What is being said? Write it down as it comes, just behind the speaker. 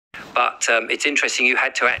but it's interesting you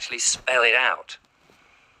had to actually spell it out.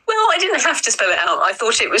 Well, I didn't have to spell it out. I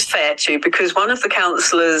thought it was fair to, because one of the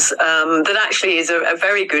counsellors that actually is a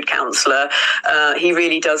very good counsellor, he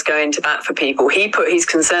really does go into bat for people. He put his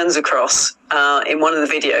concerns across in one of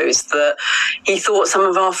the videos that he thought some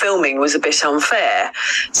of our filming was a bit unfair.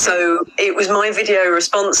 So it was my video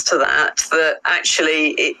response to that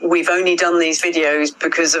actually we've only done these videos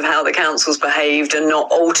because of how the council's behaved and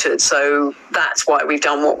not altered. So that's why we've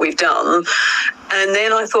done what we've done. And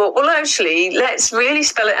then I thought, well, actually, let's really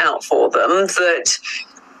spell it out for them that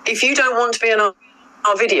if you don't want to be in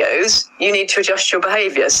our videos, you need to adjust your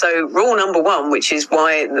behaviour. So rule number one, which is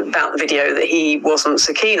why about the video that he wasn't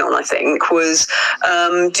so keen on, I think, was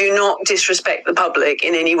do not disrespect the public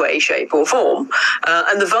in any way, shape or form.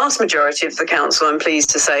 And the vast majority of the council, I'm pleased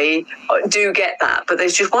to say, do get that. But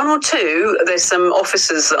there's just one or two, there's some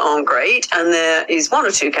officers that aren't great, and there is one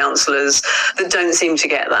or two councillors that don't seem to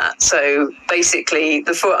get that. So basically,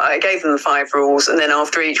 I gave them the 5 rules, and then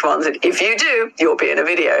after each one, said, if you do, you'll be in a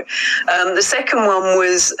video. The second one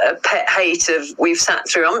was a pet hate of, we've sat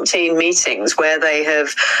through umpteen meetings where they have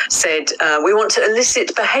said, we want to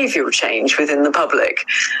elicit behavioural change within the public.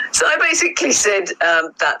 So I basically said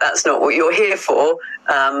that's not what you're here for.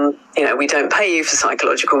 We don't pay you for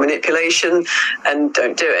psychological manipulation, and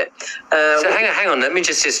don't do it. So hang on. Let me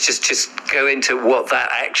just go into what that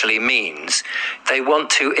actually means. They want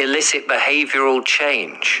to elicit behavioural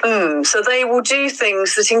change. So they will do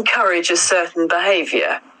things that encourage a certain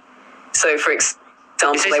behaviour. So, for example,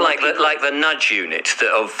 is this like the nudge unit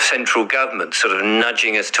of central government, sort of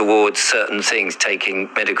nudging us towards certain things,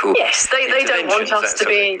 taking medical? Yes, they don't want us to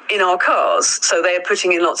be in our cars, so they're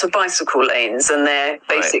putting in lots of bicycle lanes, and they're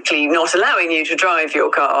basically not allowing you to drive your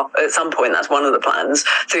car at some point. That's one of the plans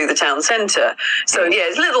through the town centre. So yeah,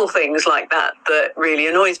 it's little things like that that really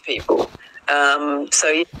annoys people.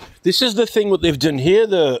 This is the thing what they've done here,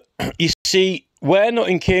 though. You see, we're not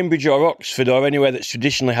in Cambridge or Oxford or anywhere that's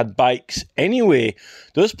traditionally had bikes anyway.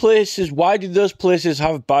 Those places, why did those places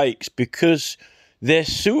have bikes? Because they're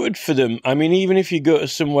suited for them. I mean, even if you go to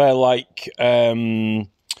somewhere like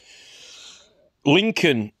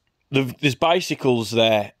Lincoln, there's bicycles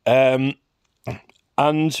there. And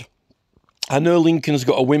I know Lincoln's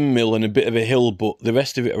got a windmill and a bit of a hill, but the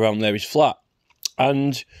rest of it around there is flat.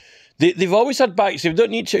 And they've always had bikes. They don't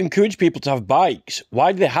need to encourage people to have bikes.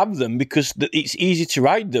 Why do they have them? Because it's easy to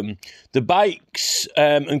ride them. The bikes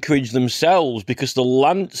encourage themselves because the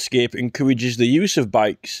landscape encourages the use of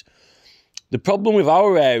bikes. The problem with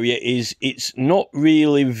our area is it's not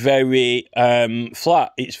really very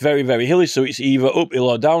flat. It's very, very hilly, so it's either uphill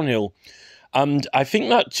or downhill. And I think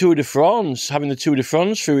that Tour de France, having the Tour de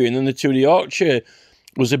France through here and then the Tour de Yorkshire,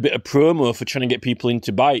 was a bit of promo for trying to get people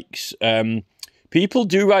into bikes. People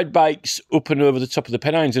do ride bikes up and over the top of the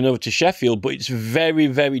Pennines and over to Sheffield, but it's very,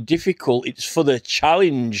 very difficult. It's for the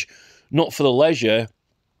challenge, not for the leisure.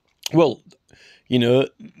 Well,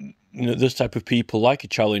 those type of people like a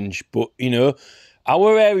challenge, but,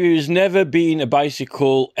 our area has never been a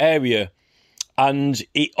bicycle area. And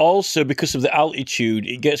it also, because of the altitude,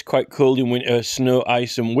 it gets quite cold in winter, snow,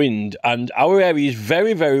 ice and wind. And our area is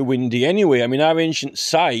very, very windy anyway. I mean, our ancient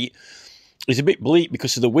site is a bit bleak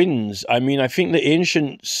because of the winds. I mean, I think the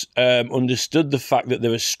ancients understood the fact that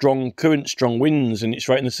there are strong currents, strong winds, and it's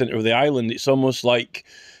right in the centre of the island. It's almost like,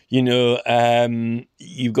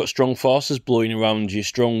 you've got strong forces blowing around you,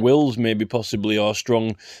 strong wills maybe possibly, or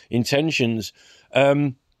strong intentions.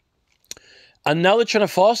 And now they're trying to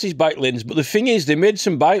force these bike lanes. But the thing is, they made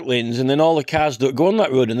some bike lanes and then all the cars don't go on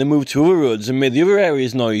that road and they moved to other roads and made the other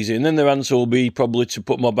areas noisy. And then their answer will be probably to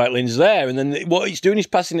put more bike lanes there. And then what it's doing is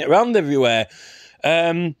passing it around everywhere.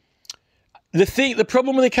 The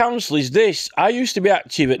problem with the council is this. I used to be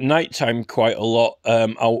active at night time quite a lot,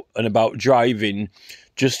 out and about driving,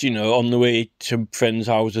 just, on the way to friends'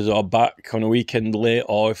 houses or back on a weekend late,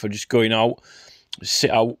 or if I'm just going out,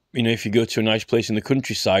 sit out, if you go to a nice place in the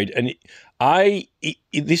countryside. And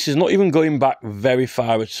this is not even going back very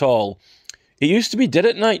far at all. It used to be dead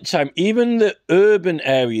at night time. Even the urban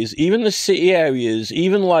areas, even the city areas,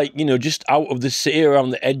 even just out of the city, around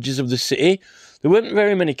the edges of the city, there weren't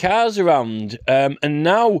very many cars around. And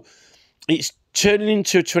now it's turning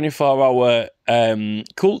into a 24-hour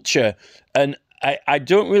culture. And I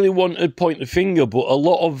don't really want to point the finger, but a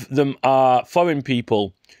lot of them are foreign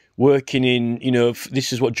people working in,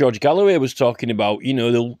 this is what George Galloway was talking about,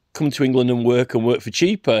 they'll come to England and work for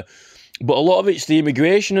cheaper. But a lot of it's the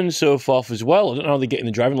immigration and so forth as well. I don't know how they're getting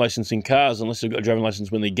the driving licence in cars unless they've got a driving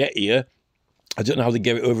licence when they get here. I don't know how they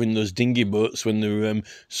get it over in those dinghy boats when they're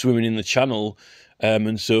swimming in the channel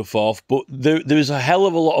and so forth. But there's a hell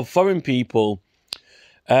of a lot of foreign people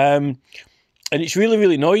and it's really,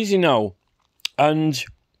 really noisy now. And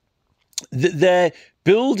they're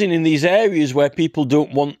building in these areas where people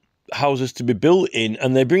don't want houses to be built in,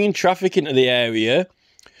 and they're bringing traffic into the area.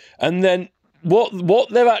 And then what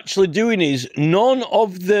they're actually doing is none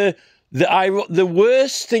of the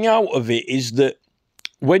worst thing out of it is that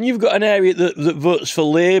when you've got an area that votes for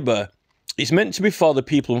Labour, it's meant to be for the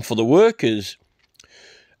people and for the workers.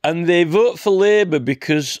 And they vote for Labour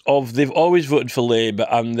because they've always voted for Labour,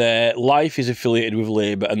 and their life is affiliated with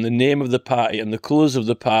Labour, and the name of the party and the colours of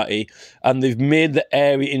the party, and they've made the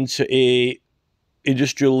area into a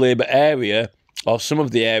industrial Labour area, or some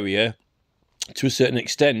of the area, to a certain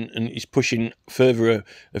extent, and it's pushing further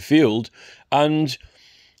afield. And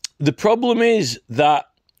the problem is that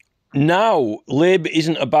now Labour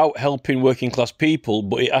isn't about helping working class people,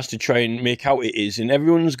 but it has to try and make out it is. And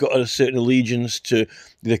everyone's got a certain allegiance to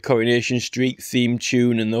the Coronation Street theme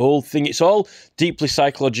tune and the whole thing. It's all deeply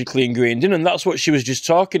psychologically ingrained in, and that's what she was just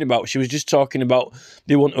talking about. She was just talking about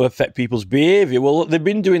they want to affect people's behaviour. Well, they've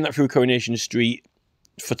been doing that through Coronation Street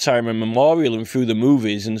for time immemorial and through the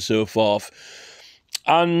movies and so forth.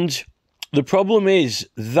 And the problem is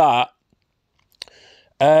that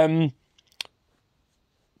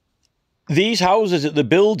these houses that they're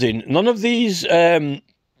building, none of these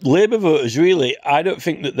Labour voters really, I don't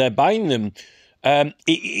think that they're buying them.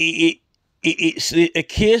 It's a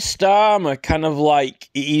Keir Starmer kind of like,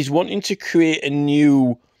 he's wanting to create a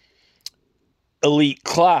new elite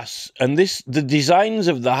class, and the designs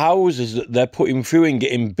of the houses that they're putting through and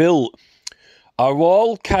getting built are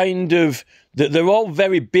all kind of, they're all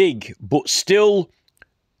very big, but still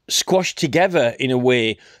squashed together in a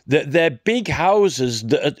way that they're big houses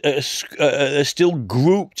that are still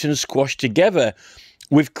grouped and squashed together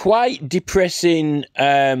with quite depressing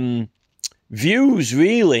views,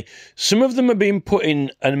 really. Some of them are being put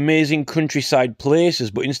in amazing countryside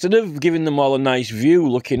places, but instead of giving them all a nice view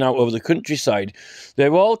looking out over the countryside,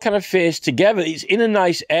 they're all kind of faced together. It's in a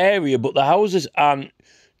nice area, but the houses aren't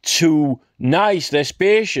too nice. They're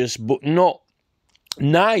spacious, but not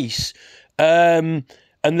nice.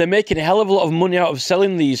 And they're making a hell of a lot of money out of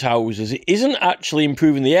selling these houses. It isn't actually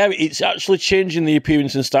improving the area. It's actually changing the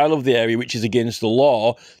appearance and style of the area, which is against the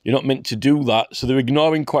law. You're not meant to do that. So they're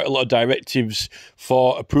ignoring quite a lot of directives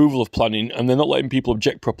for approval of planning, and they're not letting people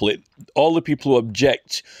object properly. All the people who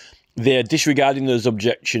object, they're disregarding those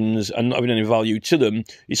objections and not having any value to them.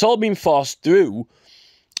 It's all been forced through.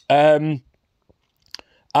 And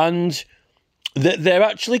they're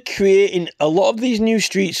actually creating a lot of these new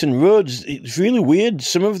streets and roads. It's really weird.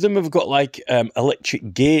 Some of them have got like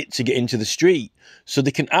electric gate to get into the street, so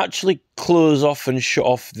they can actually close off and shut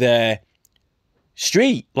off their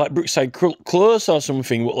street, like Brookside Close or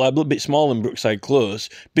something, but like a little bit smaller than Brookside Close,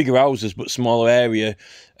 bigger houses but smaller area.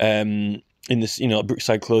 In this,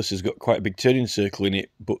 Brookside Close has got quite a big turning circle in it,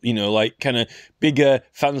 but, like kind of bigger,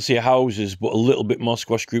 fancier houses, but a little bit more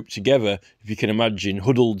squash grouped together, if you can imagine,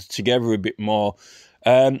 huddled together a bit more.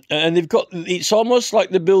 And they've got, it's almost like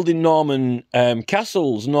they're building Norman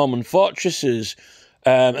castles, Norman fortresses,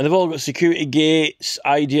 and they've all got security gates,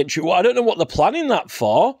 ID entry. Well, I don't know what they're planning that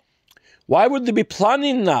for. Why would they be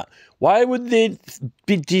planning that? Why would they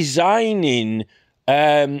be designing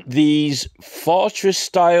these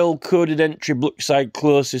fortress-style coded entry Brookside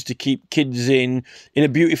Closes to keep kids in a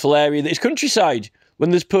beautiful area that is countryside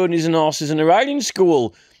when there's ponies and horses and a riding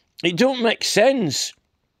school? It don't make sense.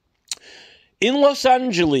 In Los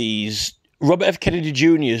Angeles, Robert F. Kennedy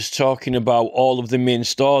Jr. is talking about all of the main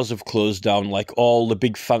stores have closed down, like all the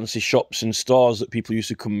big fancy shops and stores that people used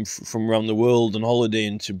to come from around the world on holiday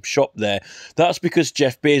and to shop there. That's because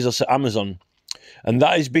Jeff Bezos at Amazon. And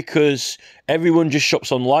that is because everyone just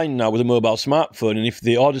shops online now with a mobile smartphone, and if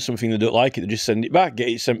they order something they don't like it, they just send it back, get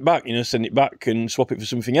it sent back, send it back and swap it for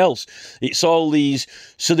something else. It's all these,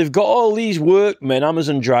 so they've got all these workmen,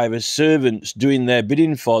 Amazon drivers, servants doing their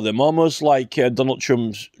bidding for them, almost like Donald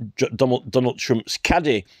Trump's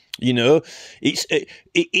caddy. It's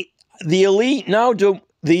the elite now don't.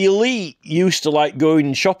 The elite used to like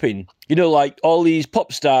going shopping, like all these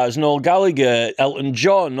pop stars, Noel Gallagher, Elton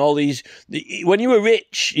John, all these. When you were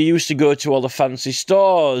rich, you used to go to all the fancy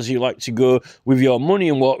stores. You like to go with your money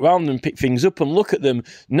and walk around and pick things up and look at them.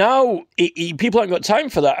 Now, people haven't got time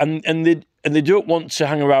for that, and they don't want to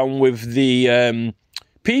hang around with the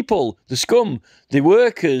people, the scum, the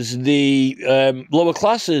workers, the lower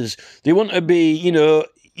classes. They want to be,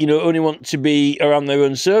 only want to be around their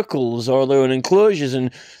own circles or their own enclosures. And,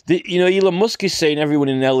 Elon Musk is saying everyone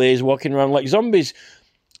in LA is walking around like zombies.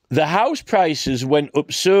 The house prices went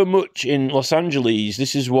up so much in Los Angeles.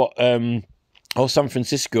 This is what, or San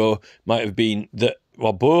Francisco might have been, that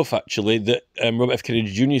or both actually, that Robert F.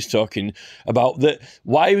 Kennedy Jr. is talking about, that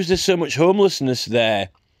why was there so much homelessness there?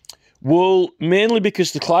 Well, mainly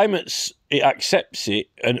because the climate's, it accepts it,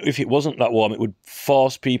 and if it wasn't that warm, it would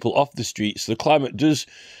force people off the streets. So the climate does,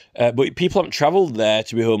 but people haven't travelled there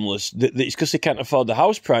to be homeless. It's because they can't afford the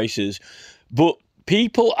house prices. But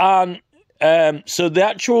people aren't, so the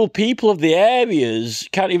actual people of the areas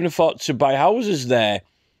can't even afford to buy houses there.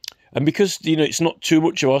 And because, it's not too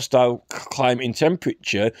much of a hostile climate in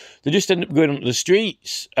temperature, they just end up going onto the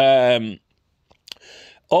streets.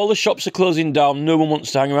 All the shops are closing down. No one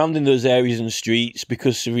wants to hang around in those areas and streets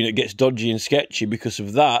because it gets dodgy and sketchy because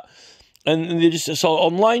of that. And they just sort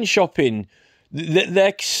of online shopping.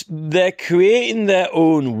 They're creating their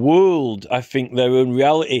own world. I think their own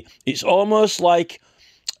reality. It's almost like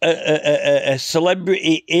a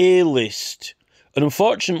celebrity A-list. And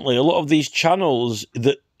unfortunately, a lot of these channels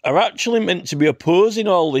that are actually meant to be opposing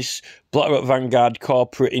all this BlackRock Vanguard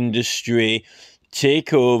corporate industry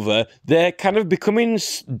takeover, they're kind of becoming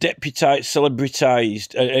deputized,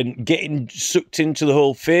 celebritized, and getting sucked into the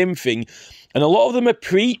whole fame thing. And a lot of them are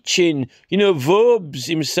preaching, Vobes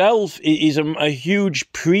himself is a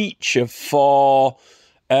huge preacher for,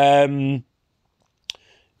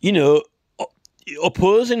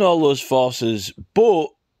 opposing all those forces, but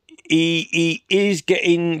he is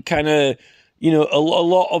getting kind of, a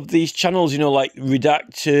lot of these channels, like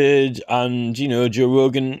Redacted and, Joe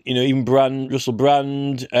Rogan, even Russell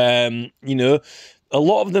Brand, a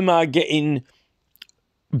lot of them are getting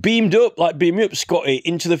beamed up, like beam me up, Scotty,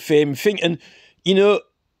 into the fame thing. And, the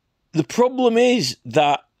problem is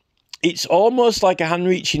that it's almost like a hand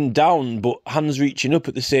reaching down, but hands reaching up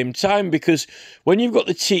at the same time, because when you've got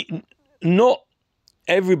not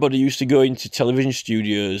everybody used to go into television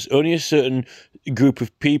studios. Only a certain group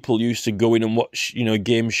of people used to go in and watch,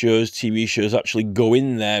 game shows, TV shows, actually go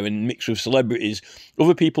in there and mix with celebrities.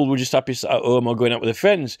 Other people were just happy sat at home or going out with their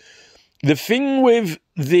friends. The thing with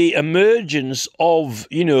the emergence of,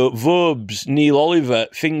 Vobes, Neil Oliver,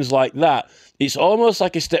 things like that, it's almost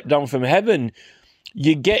like a step down from heaven.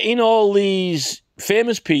 You're getting all these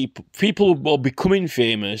famous people who are becoming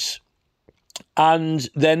famous, and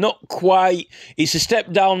they're not quite, it's a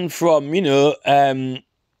step down from,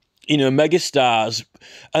 megastars,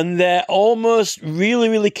 and they're almost really,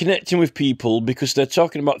 really connecting with people because they're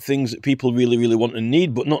talking about things that people really, really want and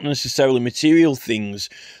need, but not necessarily material things,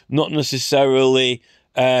 not necessarily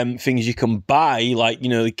things you can buy, like,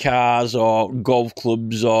 cars or golf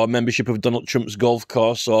clubs or membership of Donald Trump's golf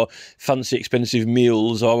course or fancy expensive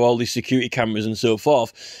meals or all these security cameras and so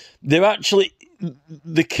forth. They're actually,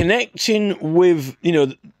 the connecting with,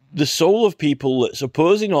 the soul of people that's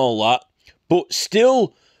opposing all that, but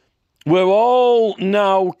still, we're all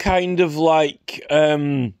now kind of like,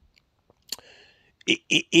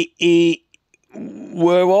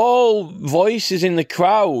 we're all voices in the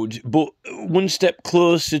crowd, but one step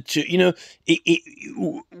closer to,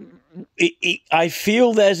 I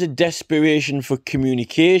feel there's a desperation for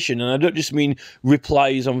communication, and I don't just mean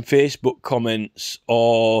replies on Facebook comments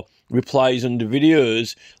or replies under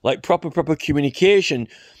videos, like proper communication.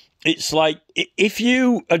 It's like, if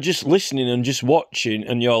you are just listening and just watching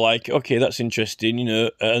and you're like, okay, that's interesting,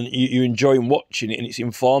 and you're enjoying watching it and it's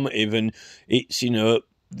informative and it's,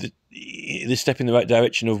 the step in the right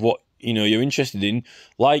direction of what, you're interested in,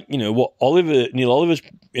 like, what Neil Oliver's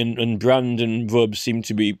and Brand and Vobes seem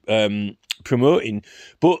to be promoting.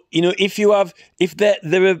 But, if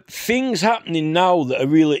there are things happening now that are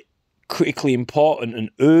really critically important and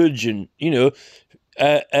urgent,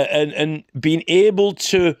 and being able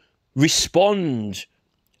to respond,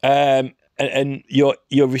 and your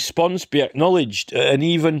response be acknowledged, and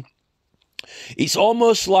even it's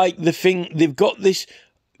almost like the thing, they've got this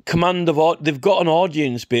command of, they've got an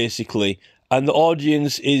audience basically, and the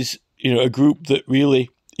audience is, a group that really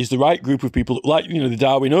is the right group of people, like, the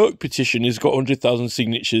Darwin Oak petition has got 100,000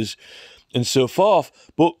 signatures and so forth.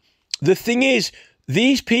 But the thing is,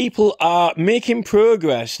 these people are making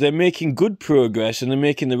progress, they're making good progress, and they're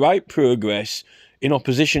making the right progress in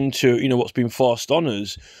opposition to, what's been forced on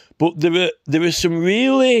us. But there are some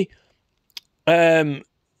really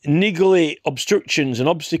niggly obstructions and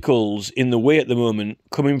obstacles in the way at the moment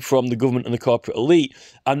coming from the government and the corporate elite,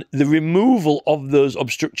 and the removal of those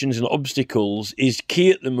obstructions and obstacles is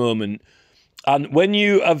key at the moment. And when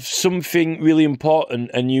you have something really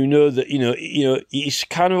important and that, it's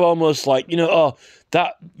kind of almost like,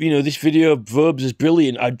 that, this video of Vobes is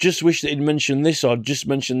brilliant. I just wish that he'd mentioned this or just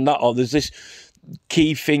mentioned that, or there's this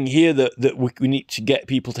key thing here that we need to get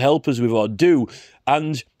people to help us with or do.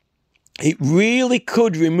 And it really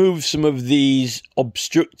could remove some of these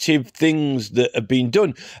obstructive things that have been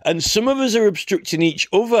done. And some of us are obstructing each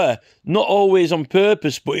other, not always on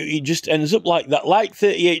purpose, but it just ends up like that. Like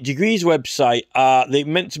 38 Degrees website, they're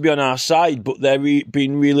meant to be on our side, but they're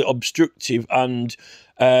being really obstructive and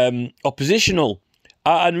oppositional.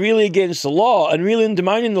 And really against the law and really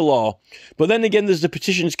undermining the law. But then again, there's the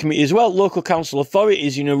petitions committee as well, local council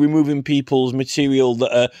authorities, you know, removing people's material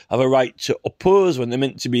that have a right to oppose when they're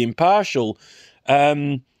meant to be impartial.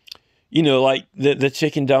 You know, like they're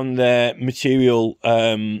taking down their material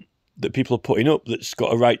that people are putting up that's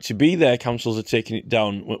got a right to be there. Councils are taking it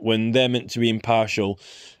down when they're meant to be impartial.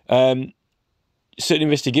 Certain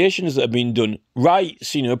investigations that have been done,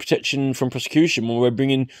 rights, you know, protection from prosecution when we're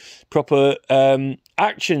bringing proper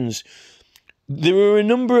actions. There are a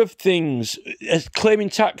number of things, claiming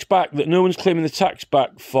tax back, that no one's claiming the tax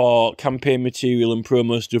back for campaign material and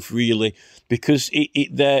promo stuff, really, because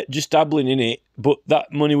they're just dabbling in it, but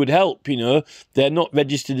that money would help, you know. They're not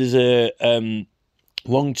registered as a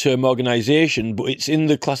long-term organisation, but it's in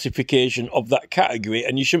the classification of that category,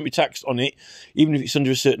 and you shouldn't be taxed on it, even if it's under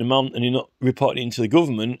a certain amount and you're not reporting it into the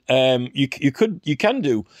government. You can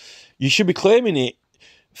do. You should be claiming it.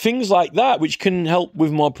 Things like that, which can help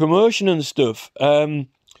with more promotion and stuff. There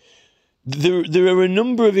are a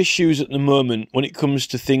number of issues at the moment when it comes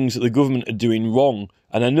to things that the government are doing wrong,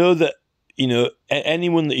 and I know that, you know,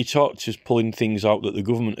 anyone that you talk to is pulling things out that the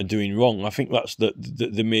government are doing wrong. I think that's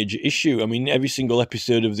the major issue. I mean, every single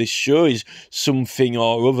episode of this show is something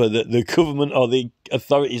or other that the government or the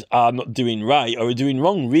authorities are not doing right or are doing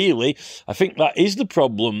wrong, really. I think that is the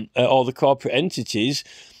problem, or the corporate entities.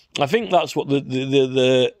 I think that's what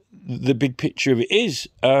the big picture of it is.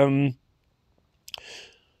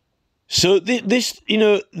 So this, you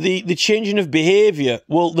know, the changing of behaviour.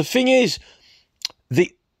 Well, the thing is,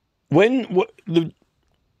 Yes,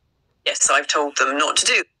 I've told them not to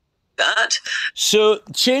do that. So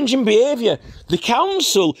changing behaviour, the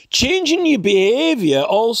council changing your behaviour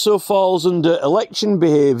also falls under election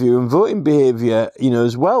behaviour and voting behaviour, you know,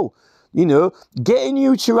 as well. You know, getting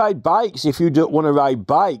you to ride bikes if you don't want to ride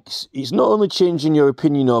bikes, it's not only changing your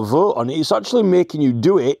opinion or vote on it, it's actually making you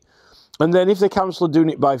do it. And then if the council are doing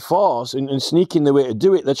it by force and sneaking their way to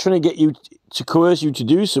do it, they're trying to get you to coerce you to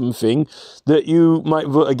do something that you might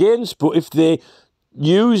vote against. But if they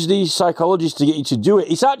use these psychologists to get you to do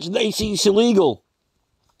it, it's actually it's illegal.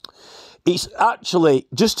 It's actually,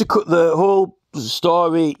 just to cut the whole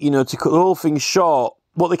story, you know, to cut the whole thing short,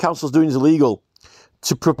 what the council's doing is illegal.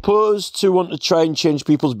 To propose to want to try and change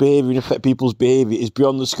people's behaviour and affect people's behaviour is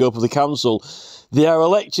beyond the scope of the council. They are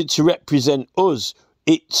elected to represent us.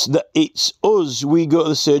 It's us, we go to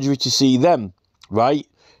the surgery to see them, right?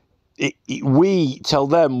 We tell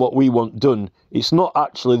them what we want done. It's not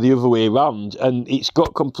actually the other way around, and it's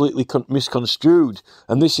got completely misconstrued.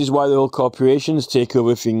 And this is why the whole corporations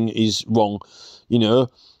takeover thing is wrong, you know.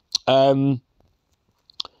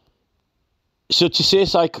 So to say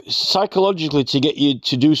psychologically to get you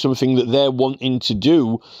to do something that they're wanting to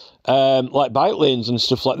do, like bike lanes and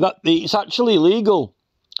stuff like that, it's actually illegal.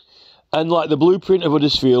 And like the blueprint of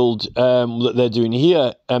Huddersfield that they're doing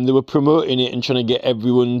here, they were promoting it and trying to get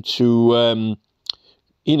everyone to,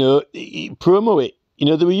 you know, promo it. You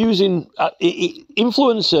know, they were using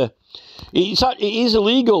influencer. It is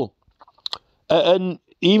illegal. And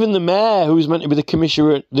even the mayor, who's meant to be the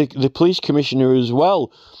commissioner, the police commissioner as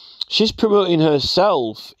well, she's promoting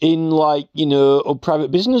herself in, like, you know,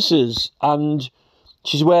 private businesses, and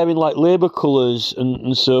she's wearing like Labour colours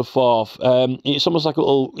and so forth. It's almost like a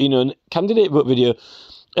little, you know, candidate vote video.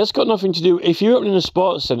 It's got nothing to do. If you're opening a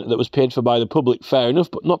sports centre that was paid for by the public, fair enough,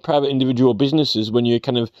 but not private individual businesses when you're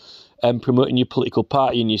kind of promoting your political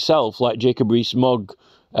party and yourself, like Jacob Rees-Mogg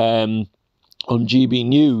on GB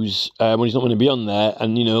News when he's not going to be on there,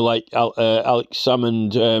 and, you know, like Alex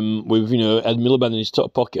Salmond with, you know, Ed Miliband in his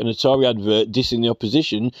top pocket and a Tory advert dissing the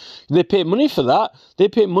opposition. They pay money for that. They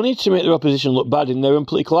pay money to make their opposition look bad in their own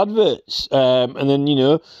political adverts, and then, you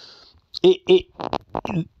know,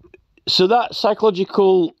 so that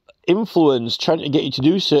psychological influence trying to get you to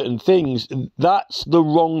do certain things, that's the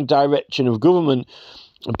wrong direction of government.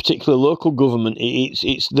 In particular local government.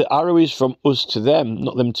 It's the arrow is from us to them,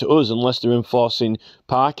 not them to us, unless they're enforcing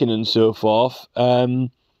parking and so forth.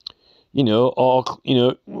 You know, or, you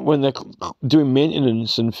know, when they're doing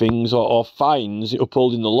maintenance and things, or fines,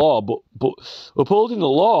 upholding the law. But upholding the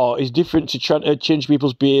law is different to trying to change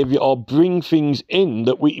people's behaviour or bring things in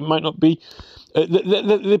that it might not be.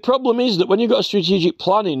 The problem is that when you've got a strategic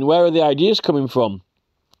planning, where are the ideas coming from?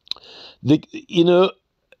 You know.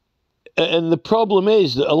 And the problem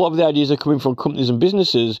is that a lot of the ideas are coming from companies and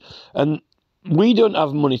businesses, and we don't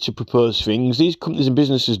have money to propose things. These companies and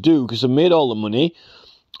businesses do, because they've made all the money,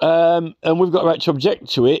 and we've got a right to object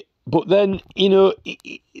to it. But then, you know,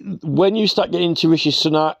 when you start getting into Rishi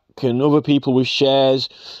Sunak and other people with shares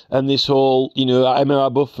and this whole, you know,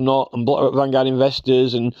 MR Buffnot and Vanguard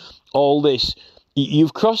Investors and all this,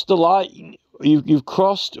 you've crossed the line. You've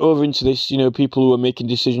crossed over into this, you know, people who are making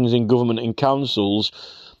decisions in government and councils,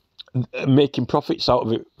 making profits out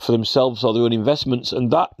of it for themselves or their own investments,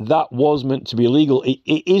 and that was meant to be illegal. It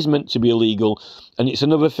is meant to be illegal, and it's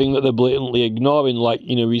another thing that they're blatantly ignoring. Like,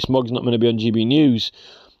 you know, Rees-Mogg's not going to be on GB News.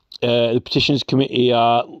 The petitions committee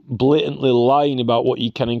are blatantly lying about what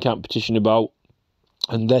you can and can't petition about,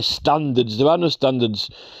 and their standards. There are no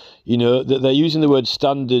standards. You know, that they're using the word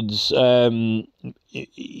standards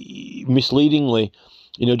misleadingly.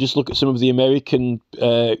 You know, just look at some of the American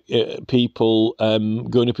people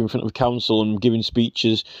going up in front of council and giving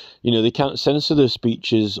speeches. You know, they can't censor their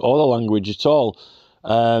speeches or the language at all.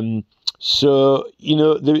 So, you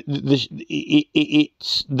know,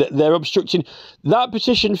 they're obstructing. That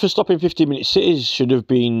petition for stopping 15-minute cities should have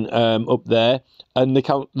been up there, and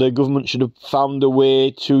the government should have found a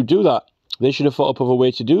way to do that. They should have thought up of a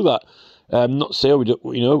way to do that. Not say, oh, we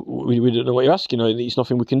don't know what you're asking, or it's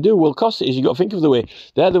nothing we can do. Well, of course it is. You've got to think of the way.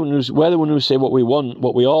 We're the ones who say what we want,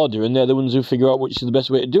 what we order, and they're the ones who figure out which is the best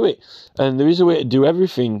way to do it. And there is a way to do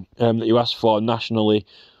everything that you ask for nationally.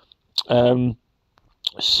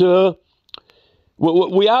 So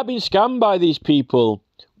we are being scammed by these people.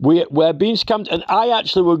 We're being scammed, and I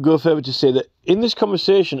actually would go further to say that in this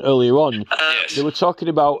conversation earlier on, they were talking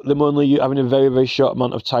about them only having a very, very short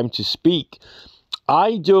amount of time to speak.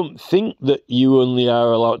 I don't think that you only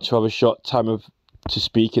are allowed to have a short time to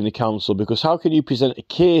speak in the council, because how can you present a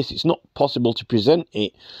case? It's not possible to present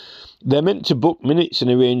it. They're meant to book minutes and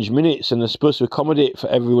arrange minutes, and they're supposed to accommodate for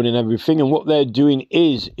everyone and everything. And what they're doing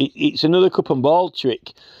is, it's another cup and ball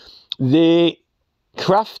trick. They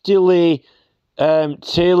craftily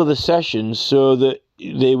tailor the sessions so that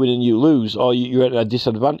they win and you lose, or you're at a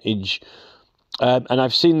disadvantage. And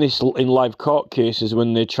I've seen this in live court cases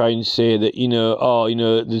when they try and say that, you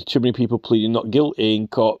know, there's too many people pleading not guilty in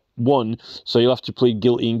court 1, so you'll have to plead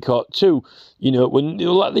guilty in court 2. You know, when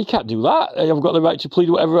they can't do that. I've got the right to plead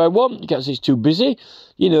whatever I want. You can't say it's too busy.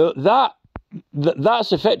 You know,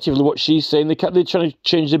 that's effectively what she's saying. They're trying to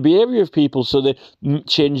change the behaviour of people so they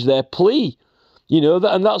change their plea. You know,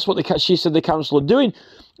 and that's what she said the council are doing.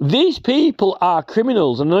 These people are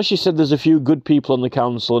criminals. I know she said there's a few good people on the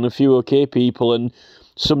council and a few okay people and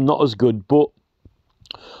some not as good. But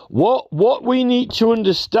what we need to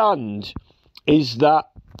understand is that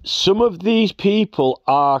some of these people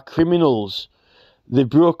are criminals. They've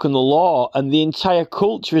broken the law, and the entire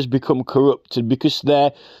culture has become corrupted because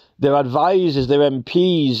their advisors, their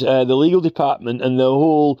MPs, the legal department, and the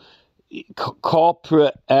whole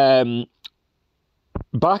corporate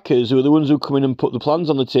backers, who are the ones who come in and put the plans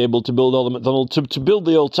on the table to build all the McDonald's, to build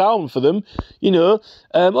the old town for them, you know.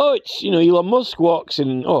 It's, you know, Elon Musk walks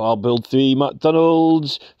in, I'll build 3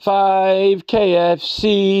 McDonald's, 5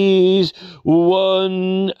 KFCs,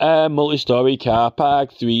 1 multi-storey car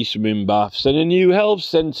park, 3 swimming baths, and a new health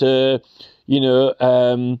centre, you know,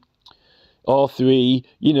 or 3,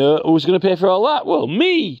 you know. Who's going to pay for all that? Well,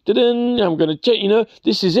 me. I'm going to check, you know,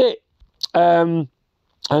 this is it.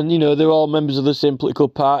 And, you know, they're all members of the same political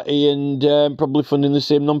party and probably funding the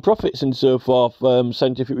same non-profits and so forth,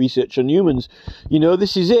 scientific research on humans. You know,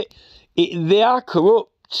 this is it. They are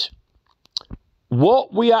corrupt.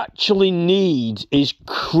 What we actually need is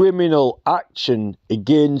criminal action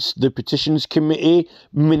against the Petitions Committee,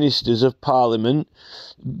 Ministers of Parliament.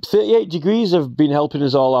 38 Degrees have been helping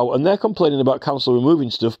us all out, and they're complaining about council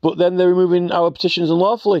removing stuff, but then they're removing our petitions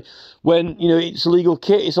unlawfully when, you know, it's a legal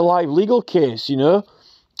case, it's a live legal case, you know.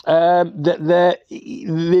 They've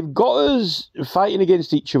got us fighting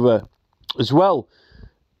against each other as well,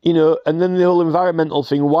 you know. And then the whole environmental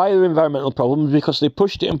thing. Why are there environmental problems? Because they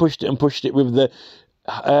pushed it and pushed it and pushed it with the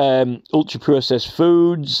ultra processed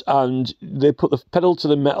foods, and they put the pedal to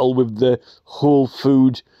the metal with the whole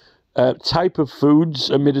food type of foods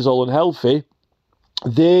and made us all unhealthy.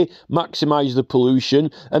 They maximise the pollution,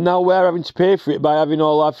 and now we're having to pay for it by having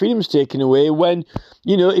all our freedoms taken away when,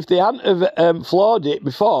 you know, if they hadn't have flawed it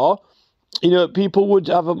before, you know, people would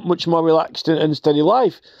have a much more relaxed and steady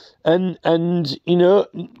life. And you know,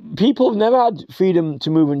 people have never had freedom to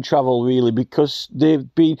move and travel, really, because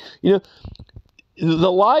they've been, you know,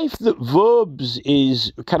 the life that Vobes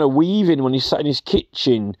is kind of weaving when he's sat in his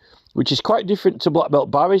kitchen which is quite different to Black Belt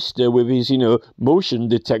Barrister with his, motion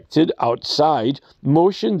detected outside,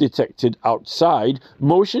 motion detected outside,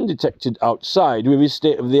 motion detected outside, with his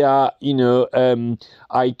state-of-the-art,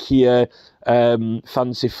 IKEA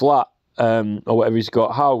fancy flat, or whatever he's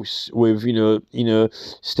got, house with,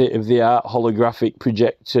 state-of-the-art holographic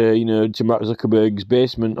projector, to Mark Zuckerberg's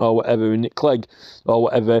basement or whatever, in Nick Clegg or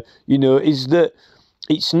whatever, is that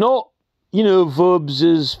it's not,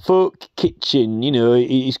 Verbs's folk kitchen,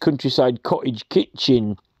 his countryside cottage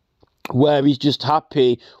kitchen, where he's just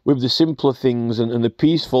happy with the simpler things and the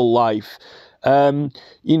peaceful life. It's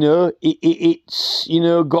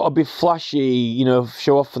got to be flashy,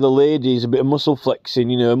 show off for the ladies, a bit of muscle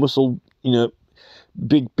flexing, muscle,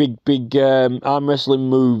 big arm wrestling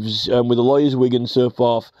moves with a lawyer's wig and so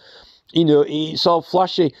forth. It's all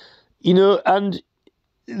flashy, and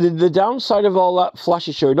the downside of all that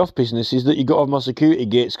flashy showing off business is that you've got to have more security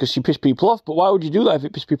gates because you piss people off. But why would you do that if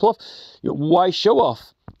it pisses people off? Why show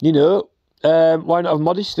off? Why not have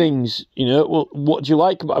modest things? Well, what do you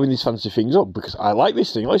like about having these fancy things? Oh, because I like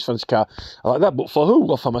this thing, I like this fancy car, I like that. But for who?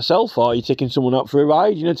 Well, for myself. Or are you taking someone out for a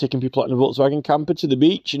ride? Taking people out in a Volkswagen camper to the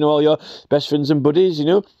beach, all your best friends and buddies,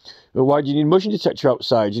 Well, why do you need a motion detector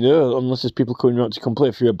outside, unless there's people coming around to complain.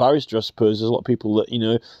 If you're a barrister, I suppose, there's a lot of people that,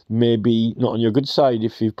 may be not on your good side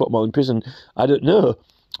if you've put them all in prison. I don't know.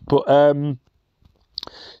 But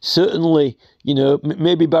certainly,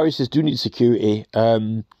 maybe barristers do need security,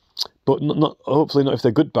 but not hopefully not if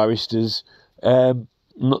they're good barristers. I'm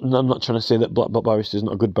not trying to say that Black Belt Barrister is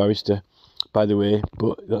not a good barrister, by the way,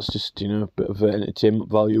 but that's just, a bit of entertainment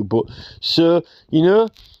value. But, so,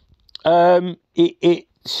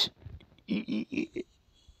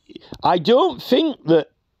 I don't think that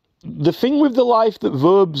the thing with the life that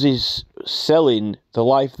Verbs is selling, the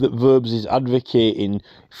life that Verbs is advocating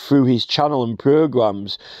through his channel and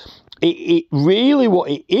programmes, it really what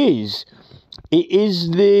it is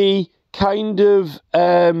the kind of,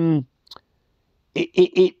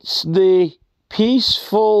 it's the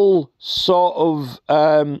peaceful sort of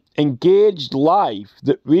engaged life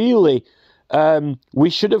that really we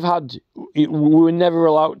should have had, we were never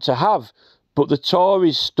allowed to have, but the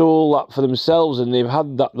Tories stole that for themselves and they've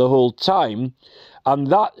had that the whole time, and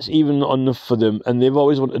that's even not enough for them, and they've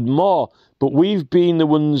always wanted more. But we've been the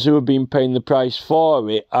ones who have been paying the price for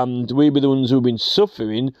it, and we've been the ones who've been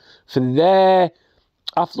suffering for their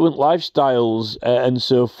affluent lifestyles and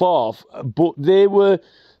so forth. But they're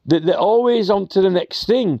always on to the next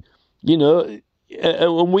thing,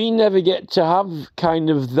 and we never get to have kind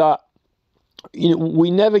of that.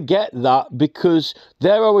 We never get that because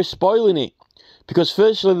they're always spoiling it. Because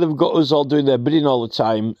firstly, they've got us all doing their bidding all the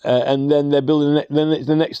time, and then they're building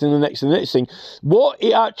the next thing. What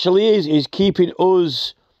it actually is keeping a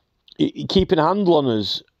handle on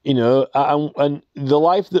us, and the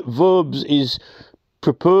life that Verbs is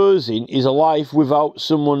proposing is a life without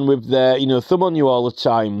someone with their, thumb on you all the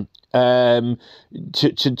time, to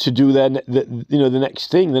do the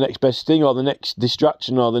next thing, the next best thing, or the next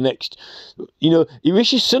distraction, or the next,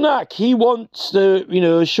 Rishi Sunak, he wants the,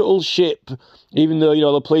 shuttle ship, even though,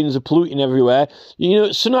 the planes are polluting everywhere.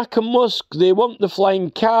 Sunak and Musk, they want the flying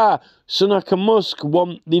car. Sunak and Musk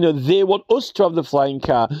want, they want us to have the flying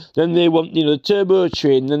car. Then they want, the turbo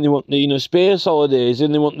train. Then they want the, space holidays.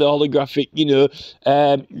 Then they want the holographic,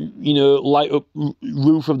 light up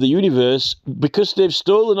roof of the universe, because they've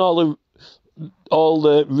stolen all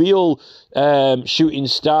the real shooting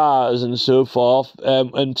stars and so forth,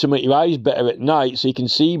 and to make your eyes better at night so you can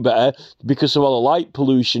see better, because of all the light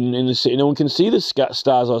pollution in the city. No one can see the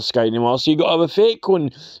stars or sky anymore, so you've got to have a fake one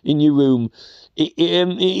in your room.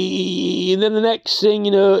 And then the next thing,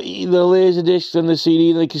 the laser disc and the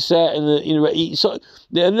CD and the cassette and the,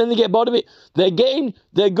 and then they get bored of it. They're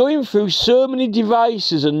going through so many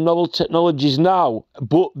devices and novel technologies now,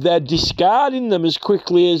 but they're discarding them as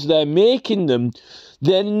quickly as they're making them.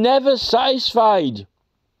 They're never satisfied.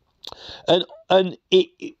 And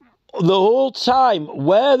the whole time,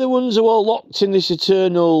 we're the ones who are locked in this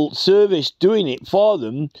eternal service doing it for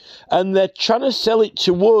them, and they're trying to sell it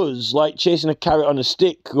to us like chasing a carrot on a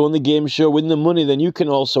stick. Go on the game show, win the money, then you can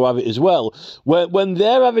also have it as well. When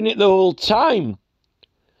they're having it the whole time,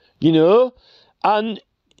 and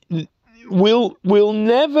we'll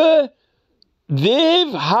never.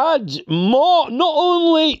 They've had more, not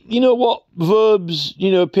only, what Verbs,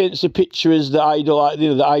 paints a picture as the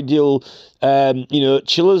ideal,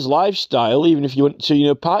 chiller's lifestyle. Even if you went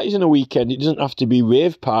to, parties on a weekend, it doesn't have to be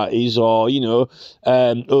rave parties or,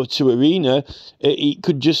 O2 Arena. It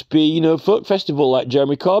could just be, folk festival like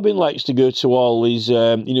Jeremy Corbyn likes to go to all these,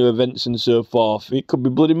 events and so forth. It could be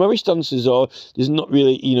Bloody Mary dances, or there's not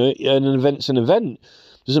really, an event's an event.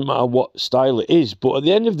 doesn't matter what style it is. But at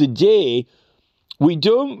the end of the day, we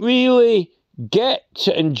don't really get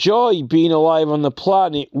to enjoy being alive on the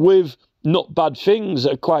planet with not bad things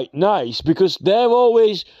that are quite nice, because they're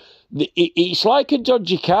always, it's like a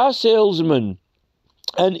dodgy car salesman.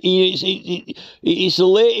 And it's the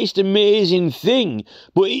latest amazing thing,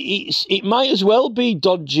 but it might as well be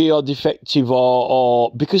dodgy or defective,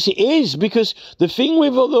 or because it is. Because the thing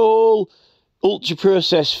with the whole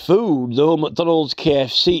ultra-processed food, the whole McDonald's,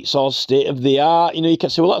 KFC, it's all state-of-the-art. You can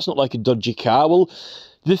say, well, that's not like a dodgy car. Well,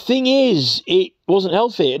 the thing is, it wasn't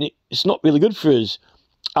healthy, and it's not really good for us.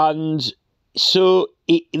 And so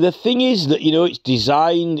the thing is that, it's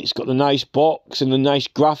designed, it's got the nice box and the nice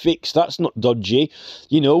graphics. That's not dodgy.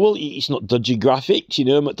 Well, it's not dodgy graphics.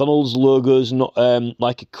 McDonald's logo's not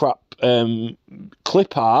like a crap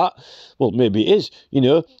clip art. Well, maybe it is,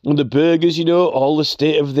 And the burgers, all the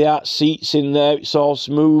state-of-the-art seats in there. It's all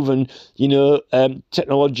smooth and,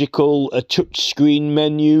 technological touch screen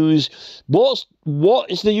menus.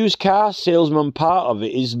 What is the used car salesman part of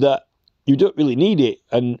it is that you don't really need it,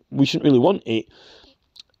 and we shouldn't really want it.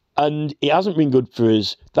 And it hasn't been good for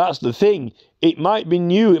us. That's the thing. It might be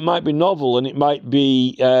new, it might be novel, and it might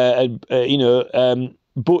be, but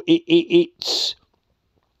it's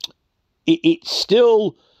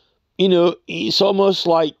still, it's almost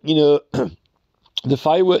like, the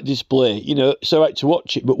firework display. It's all right to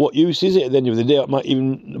watch it, but what use is it at the end of the day? It might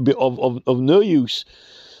even be of no use.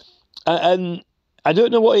 And I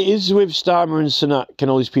don't know what it is with Starmer and Sunak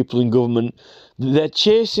and all these people in government. They're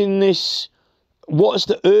chasing this. What's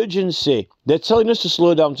the urgency? They're telling us to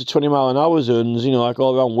slow down to 20-mile-an-hour zones, like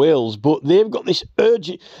all around Wales, but they've got this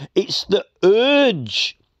urge. It's the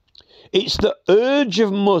urge. It's the urge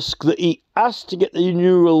of Musk that he has to get the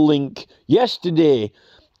neural link yesterday,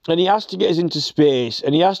 and he has to get us into space,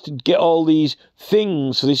 and he has to get all these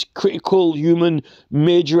things for this critical human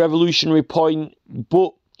major evolutionary point,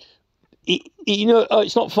 but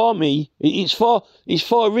it's not for me. It's for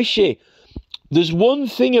Rishi. There's one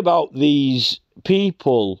thing about these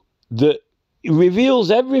people that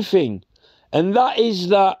reveals everything, and that is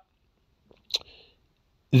that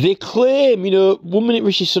they claim, 1 minute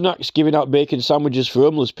Rishi Sunak's giving out bacon sandwiches for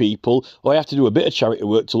homeless people, or I have to do a bit of charity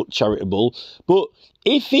work to look charitable. But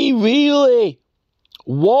if he really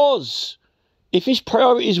was, if his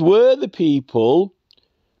priorities were the people,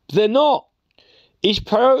 they're not. His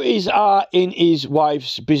priorities are in his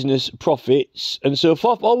wife's business profits and so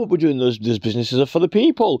forth. All what we're doing, those businesses are for the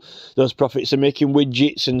people. Those profits are making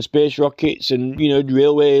widgets and space rockets and,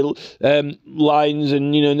 railway lines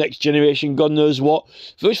and, next generation, God knows what.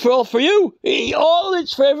 So it's for all for you.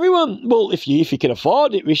 It's for everyone. Well, if you can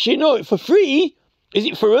afford it, Rishi, no, it's for free. Is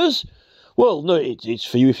it for us? Well, no, it's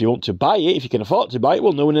for you if you want to buy it, if you can afford to buy it.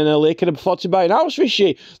 Well, no one in LA can afford to buy an house,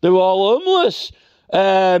 Rishi. They're all homeless.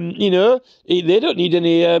 They don't need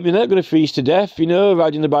any, they're not going to freeze to death,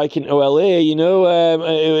 riding the bike into LA, in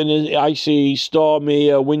an icy,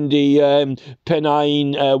 stormy, windy,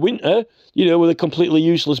 Pennine winter, with a completely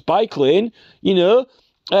useless bike lane,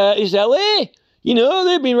 is LA.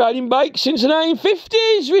 They've been riding bikes since the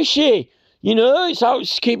 1950s, Rishi. It's out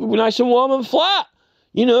to keep it nice and warm and flat,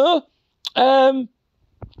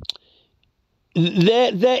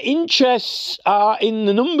 Their interests are in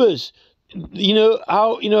the numbers.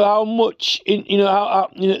 How much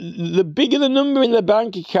the bigger the number in their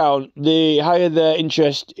bank account, the higher their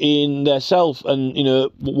interest in their self and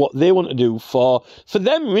what they want to do for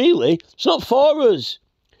them. Really, it's not for us.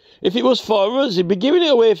 If it was for us, they'd be giving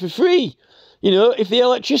it away for free. If the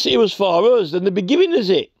electricity was for us, then they'd be giving us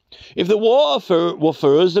it. If the water were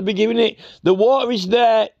for us, they'd be giving it. The water is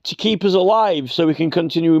there to keep us alive, so we can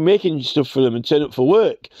continue making stuff for them and turn up for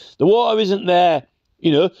work. The water isn't there.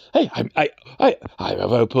 Hey,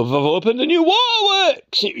 I've opened a new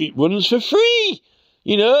waterworks. It runs for free.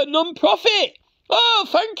 Non-profit. Oh,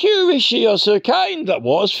 thank you, Rishi. You're so kind. That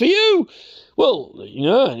water's for you. Well,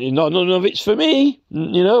 none of it's for me.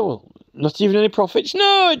 Well, not even any profits.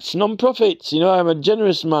 No, it's non-profits. I'm a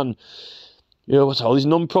generous man. What all these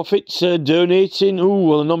non-profits donating? Oh,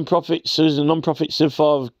 well, the non-profits are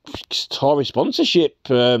for Tory sponsorship.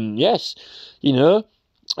 Yes,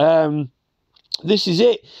 this is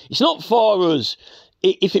it. It's not for us.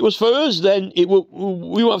 If it was for us, then we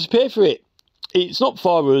won't have to pay for it. It's not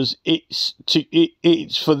for us. It's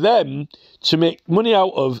for them to make money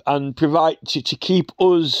out of and provide to keep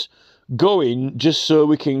us going, just so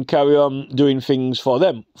we can carry on doing things for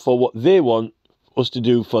them, for what they want us to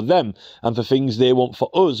do for them, and for things they want for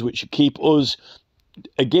us, which keep us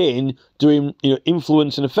again doing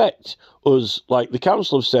influence and affect us, like the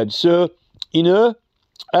council have said. So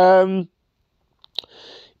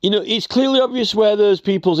it's clearly obvious where those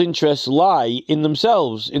people's interests lie in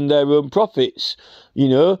themselves, in their own profits,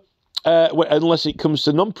 unless it comes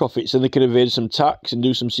to non-profits, and they can evade some tax and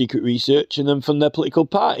do some secret research and then fund their political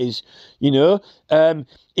parties.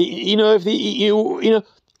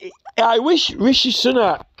 I wish Rishi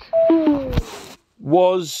Sunak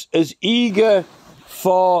was as eager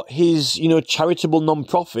for his, charitable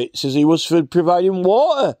non-profits as he was for providing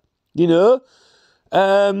water.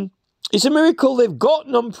 It's a miracle they've got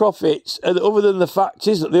non-profits, other than the fact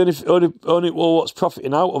is that the only what's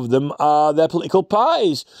profiting out of them are their political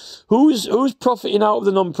parties. Who's profiting out of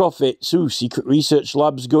the non-profits? Secret research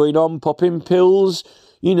labs going on, popping pills,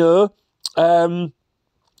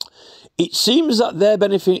 It seems that they're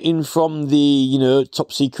benefiting from the,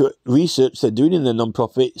 top secret research they're doing in their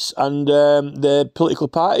non-profits, and their political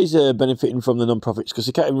parties are benefiting from the non-profits because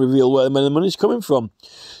they can't even reveal where the money's coming from.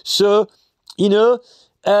 So,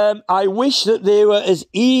 I wish that they were as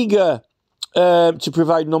eager to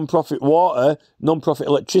provide non-profit water, non-profit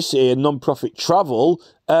electricity and non-profit travel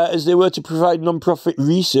as they were to provide non-profit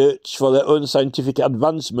research for their own scientific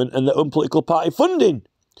advancement and their own political party funding.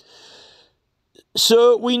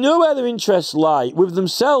 So we know where their interests lie, with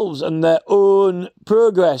themselves and their own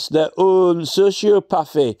progress, their own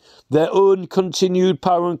sociopathy, their own continued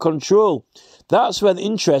power and control. That's where the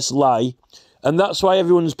interests lie, and that's why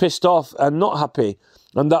everyone's pissed off and not happy.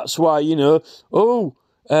 And that's why, bing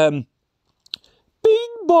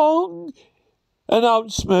bong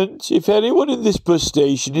announcement. If anyone in this bus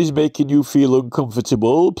station is making you feel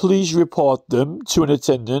uncomfortable, please report them to an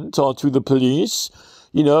attendant or to the police.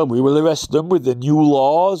 We will arrest them with the new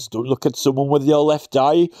laws. Don't look at someone with your left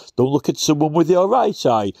eye. Don't look at someone with your right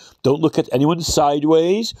eye. Don't look at anyone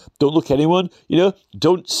sideways. Don't look at anyone,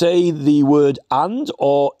 Don't say the word and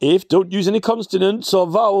or if. Don't use any consonants or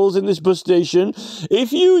vowels in this bus station.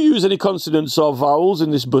 If you use any consonants or vowels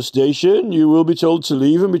in this bus station, you will be told to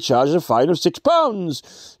leave and be charged a fine of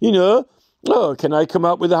 £6. Oh, can I come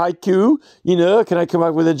out with a haiku? Can I come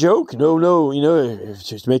out with a joke? No, if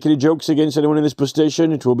just make any jokes against anyone in this bus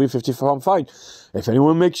station, it will be a £50 fine. If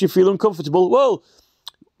anyone makes you feel uncomfortable,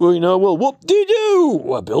 whoop-de-doo!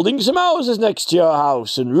 We're building some houses next to your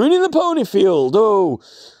house and ruining the pony field.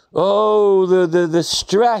 The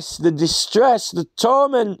stress, the distress, the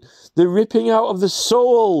torment, the ripping out of the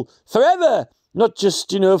soul forever. Not just,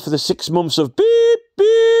 for the 6 months of beep,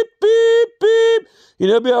 beep, beep, beep.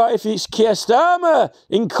 Be alright if it's Keir Starmer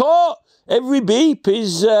in court. Every beep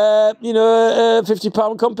is,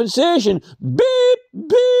 £50 compensation. Beep,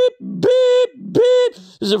 beep, beep, beep.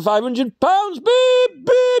 There's a £500. Beep,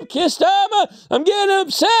 beep. Keir Starmer, I'm getting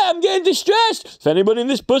upset. I'm getting distressed. If anybody in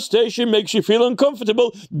this bus station makes you feel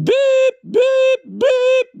uncomfortable, beep, beep,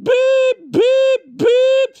 beep, beep, beep,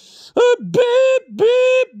 beep. Beep,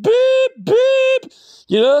 beep, beep, beep.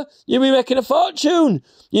 You'll be making a fortune.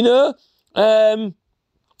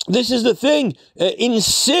 This is the thing.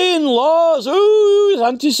 Insane laws. It's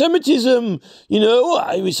anti-Semitism.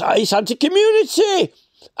 It's anti-community.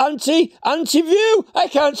 Anti-view. I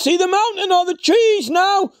can't see the mountain or the trees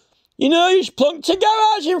now. You just plunked a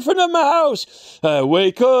garage in front of my house.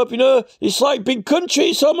 Wake up, it's like Big Country.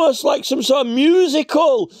 It's almost like some sort of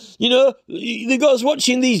musical. They got us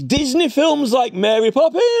watching these Disney films like Mary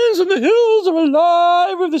Poppins and the Hills Are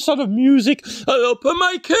Alive with the sound of music. I open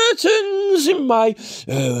my curtains in my,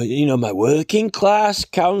 my working class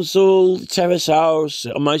council terrace house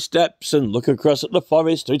on my steps and look across at the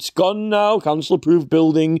forest. It's gone now. Council-approved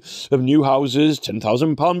building of new houses,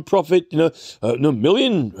 £10,000 profit, a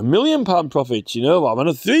million £1 profits, I'm on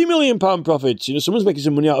a £3 million profits, someone's making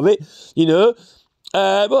some money out of it,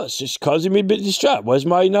 but it's just causing me a bit distraught. Where's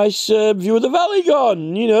my nice view of the valley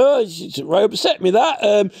gone? It's right upset me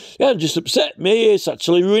that. It just upset me. It's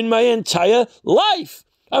actually ruined my entire life.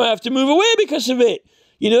 I might have to move away because of it.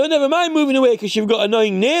 Never mind moving away because you've got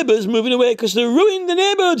annoying neighbours, moving away because they ruined the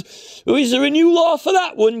neighbourhood. Is there a new law for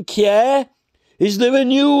that one, Keir? Is there a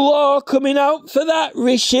new law coming out for that,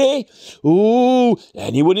 Rishi?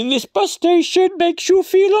 Anyone in this bus station makes you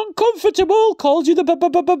feel uncomfortable, calls you the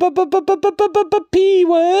P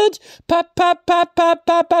word,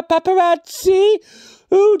 paparazzi.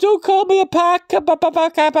 Don't call me a paparazzi.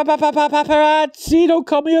 Don't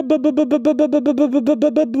call me a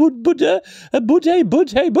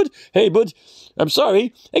Buddha. Hey, bud. I'm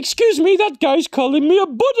sorry. Excuse me, that guy's calling me a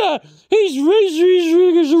Buddha. He's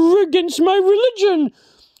against my religion.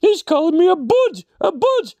 He's calling me a bud.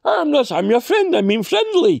 I'm your friend. I mean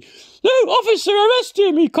friendly. No, officer, arrest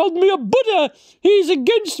him. He called me a Buddha. He's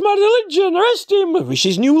against my religion. Arrest him.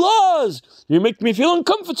 Rishi's new laws. You make me feel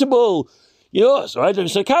uncomfortable. So I don't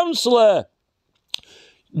say counsellor.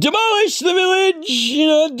 demolish the village,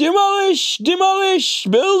 demolish,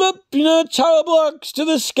 build up, tower blocks to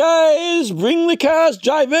the skies, bring the cars,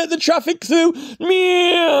 divert the traffic through,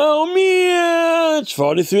 meow, meow, it's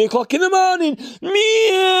 43 o'clock in the morning,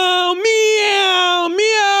 meow, meow,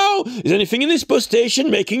 meow. Is anything in this bus station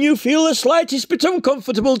making you feel the slightest bit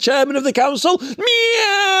uncomfortable, Chairman of the Council?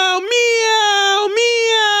 Meow, meow,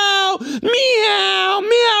 meow, meow,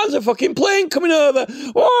 meow. There's a fucking plane coming over.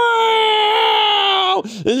 Wow!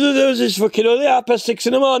 There was this fucking only 6:30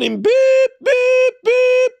 in the morning. Beep, beep,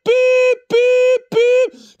 beep, beep, beep,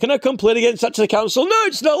 beep. Can I complain against that to the council? No,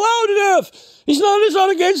 it's not loud enough. It's not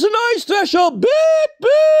against the noise threshold. Beep,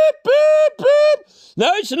 beep, beep, beep.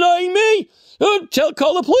 Now it's annoying me. Oh,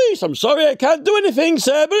 call the police. I'm sorry, I can't do anything,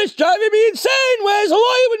 sir, but it's driving me insane. Where's a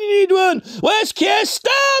lawyer when you need one? Where's Keir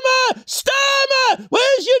Starmer? Starmer,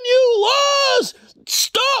 where's your new laws?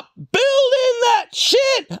 Stop building that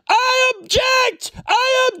shit! I object!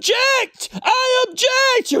 I object! I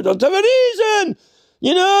object! You don't have a reason!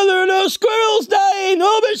 There are no squirrels dying!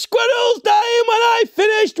 Oh, but squirrels dying when I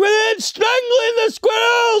finished with it! Strangling the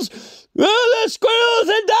squirrels! Oh, the squirrels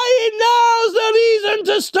are dying! Now's the reason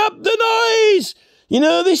to stop the noise!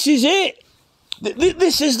 This is it.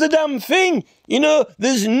 This is the damn thing.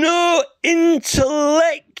 There's no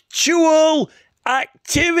intellectual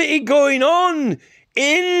activity going on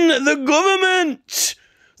in the government.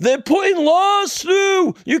 They're putting laws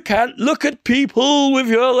through. You can't look at people with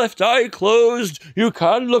your left eye closed. You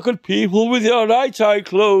can't look at people with your right eye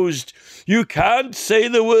closed. You can't say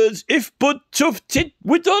the words if, but, tough, tit,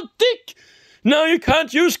 wit, or dick. Now you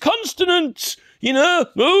can't use consonants.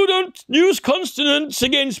 Oh, don't use consonants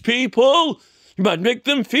against people. You might make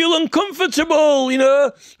them feel uncomfortable,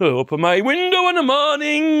 I open my window in the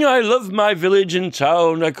morning. I love my village and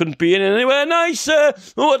town. I couldn't be in anywhere nicer.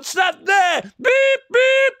 What's that there? Beep,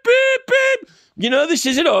 beep, beep, beep. This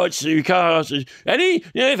is it. Oh, you can't.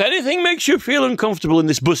 If anything makes you feel uncomfortable in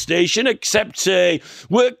this bus station, except a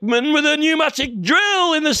workman with a pneumatic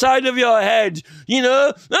drill in the side of your head,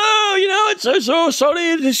 it's so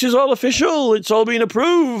sorry. This is all official. It's all been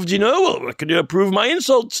approved. Well, can you approve my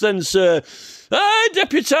insults then, sir? I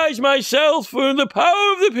deputise myself for the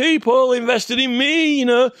power of the people invested in me,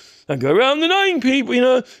 and go around annoying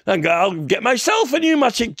people, and I'll get myself a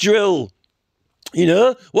pneumatic drill.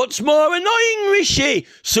 What's more annoying, Rishi?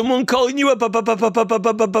 Someone calling you a paparazzi?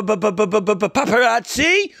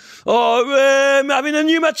 Or having a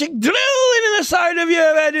pneumatic drill in the side of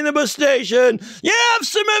your head in the bus station? Yeah, have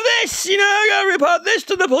some of this, I gotta report this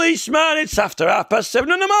to the policeman. It's after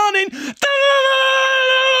 7:30 in the morning.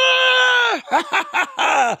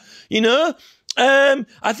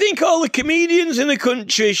 I think all the comedians in the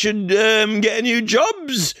country should get new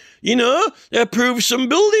jobs. Approve some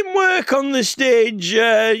building work on the stage.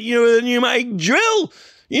 A pneumatic drill.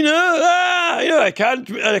 I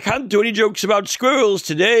can't do any jokes about squirrels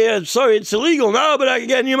today. I'm sorry, it's illegal now, but I can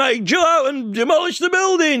get a pneumatic drill out and demolish the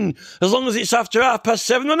building as long as it's after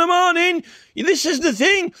 7:30 in the morning. This is the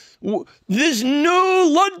thing. There's no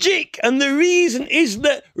logic, and the reason is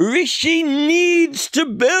that Rishi needs to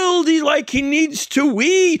build. He needs to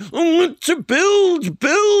build.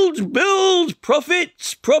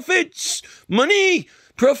 Profits, money.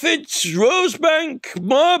 Profits, Rosebank,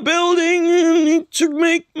 more building, I need to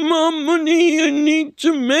make more money, I need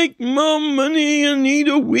to make more money, I need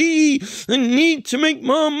a wee, I need to make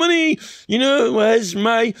more money. Where's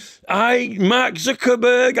Mark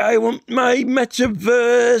Zuckerberg? I want my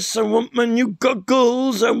metaverse, I want my new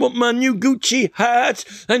goggles, I want my new Gucci hat,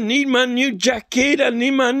 I need my new jacket, I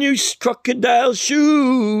need my new crocodile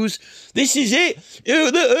shoes. This is it.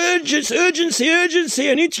 The urgency.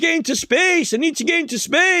 I need to get into space.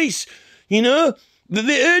 The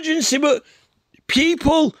urgency, but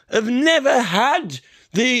people have never had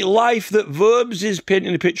the life that Verbs is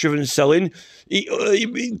painting a picture of and selling.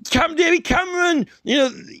 David Cameron,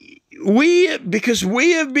 because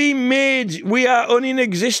we have been made, we are only in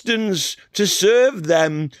existence to serve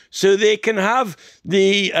them so they can have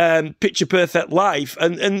the picture perfect life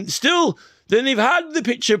and still. Then they've had the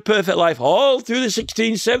picture perfect life all through the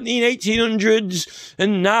 16, 17, 1800s,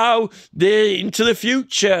 and now they're into the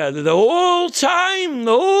future. They're the whole time,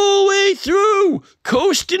 the whole way through,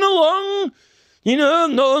 coasting along.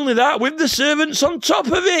 Not only that, with the servants on top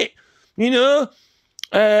of it. With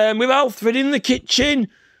Alfred in the kitchen.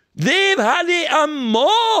 They've had it and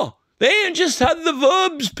more. They ain't just had the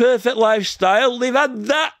Verbs perfect lifestyle. They've had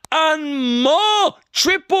that and more.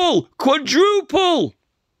 Triple, quadruple.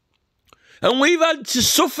 And we've had to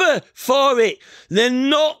suffer for it. They're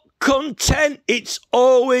not content. It's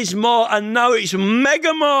always more. And now it's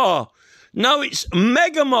mega more. Now it's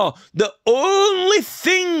mega more. The only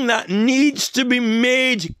thing that needs to be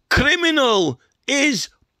made criminal is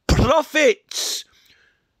profits.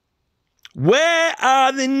 Where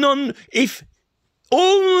are the if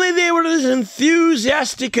only they were as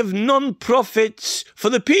enthusiastic of non-profits for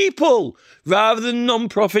the people rather than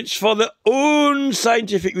non-profits for their own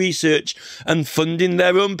scientific research and funding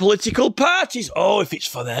their own political parties. Oh, if it's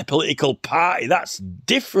for their political party, that's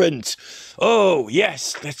different. Oh,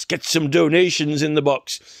 yes, let's get some donations in the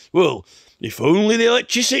box. Well, if only the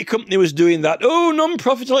electricity company was doing that. Oh,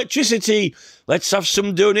 non-profit electricity. Let's have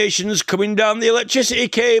some donations coming down the electricity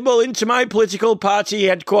cable into my political party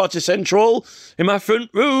headquarters central in my front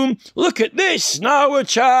room. Look at this. Now we're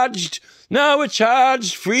charged.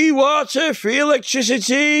 Free water, free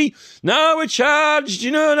electricity. Now we're charged.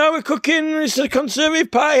 Now we're cooking. It's the Conservative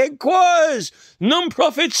Party headquarters.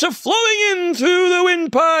 Non-profits are flowing in through the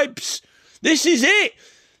windpipes. This is it.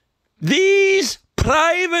 These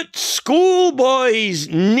private schoolboys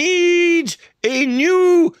need a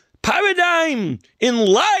new paradigm in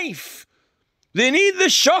life. They need the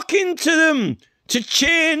shock into them to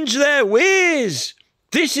change their ways.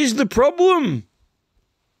 This is the problem.